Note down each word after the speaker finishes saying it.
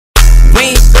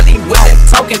We ain't really with that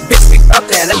talking, bitch, we up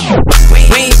that. We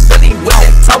ain't really with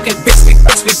that talking, bitch, we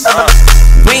up.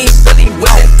 We ain't really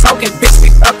with that talking, bitch, we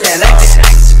up that act.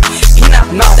 He not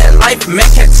know that life, man,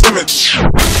 can't do it.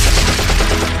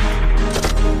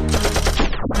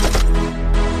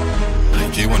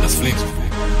 J1, das flinkt.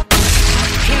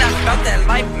 He not about that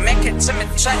life, man, can't do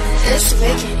it. It's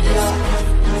wicked, y'all.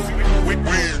 We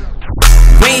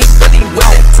ain't really with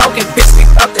that talking, bitch, we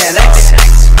up that act.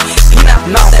 He not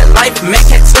know that life, man,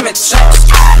 can't do it.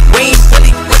 We ain't really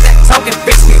with that talking,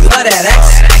 bitch, we love that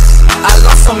act. I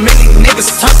lost so many niggas,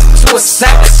 turned to a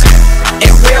savage. In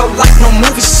real life, no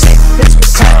movie shit, bitch, we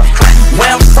clap.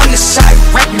 Where I'm from, the shy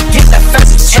rap, you get that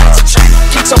fancy track.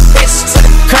 Keep your bitch to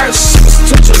the curb, she was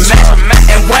too dramatic.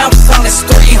 And where I'm from, it's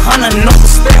 300, no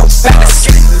still fast.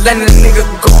 Letting a nigga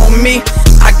go on me,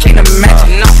 I can't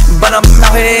imagine, no. But I'm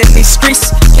out here in these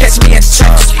streets, catch me in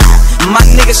church. My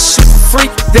niggas shoot for free,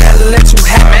 they'll let you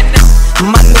have it.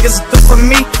 My niggas do for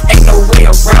me, ain't no way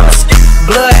around it.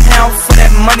 Bloodhound for that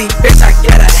money, bitch, I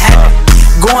gotta have it.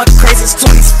 Going crazy,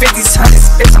 20s, 50s, 100s,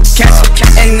 bitch, I'm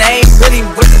catching. And they ain't really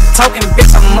with the talking,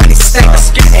 bitch, I'm money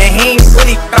stacking. And he ain't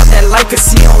really about that life, cause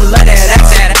he don't love that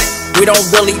act. We don't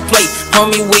really play,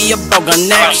 homie, we about gun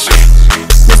action.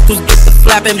 Pistols get the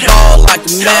flapping ball like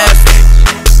the Mavs.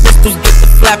 Pistols get the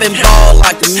flapping ball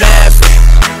like the Mavs.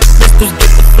 Pistols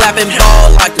get the flapping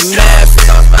ball like the Mavs.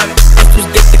 Pistols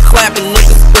get the clapping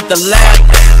niggas with the laugh.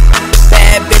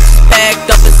 Bad bitches packed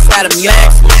up inside a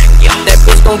Max. That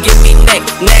bitch gon' give me neck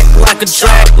like a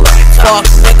Dracula. Fuck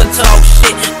nigga talk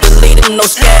shit, delete him, no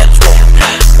schedule.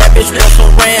 That bitch wants some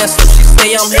ransom, she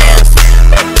say I'm handsome.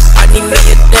 I need me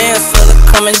a dancer to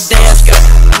come and dance.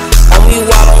 On me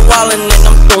while I'm wildin' and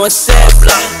I'm throwing sass.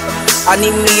 I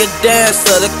need me a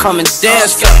dancer to come and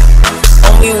dance.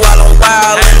 On me while I'm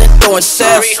wildin' and throwing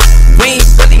sass. We ain't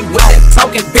really with that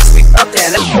talking, bitch, we up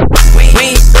that. We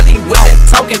ain't really with that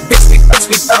talking, bitch, we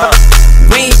up.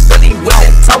 We ain't really with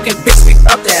that talking, bitch, we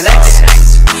up that act.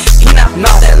 He not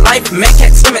know that life, man,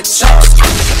 can't do it.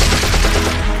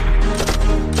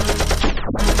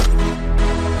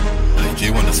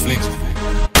 J1, das flinkt.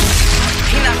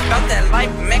 He not about that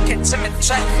life, man, can't do it.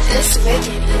 It's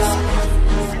wicked, y'all.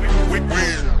 We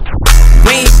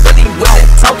ain't really with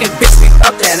that talking, bitch, we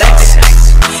up that act.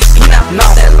 He not know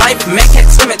that life, man, can't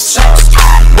do it.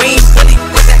 We ain't really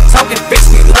with that talking, bitch,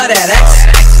 we love that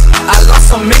act. I lost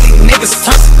so many niggas,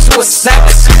 turned to a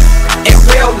savage. In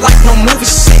real life, no movie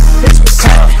shit, bitch, we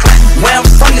clap. Where I'm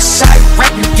from, the shy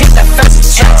rap, you get that fancy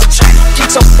track.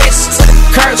 Keep your bitch to the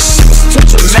curb, she was too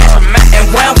dramatic. And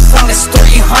where I'm from, it's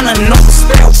 300, no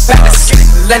still fast.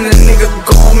 Letting a nigga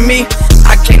go on me,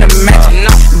 I can't imagine,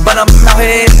 no. But I'm out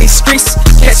here in these streets,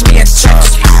 catch me in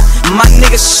church. My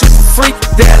niggas shoot for free,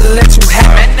 they'll let you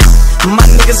have it. My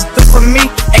niggas do for me,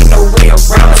 ain't no way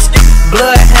around it.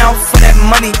 Bloodhound for that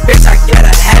money, bitch, I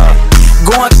gotta have it.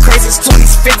 Going crazy,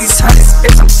 20s, 50s, 100s,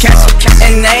 bitch, I'm catching.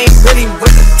 And they ain't really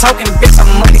with the talking, bitch, I'm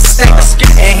money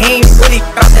stacking. And he ain't really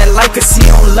about that life, cause he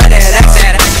don't love that act.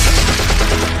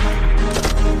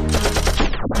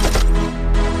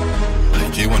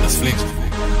 J1, das flinkt.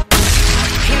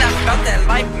 He not about that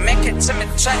life, man, can't do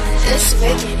it. It's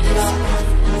wicked.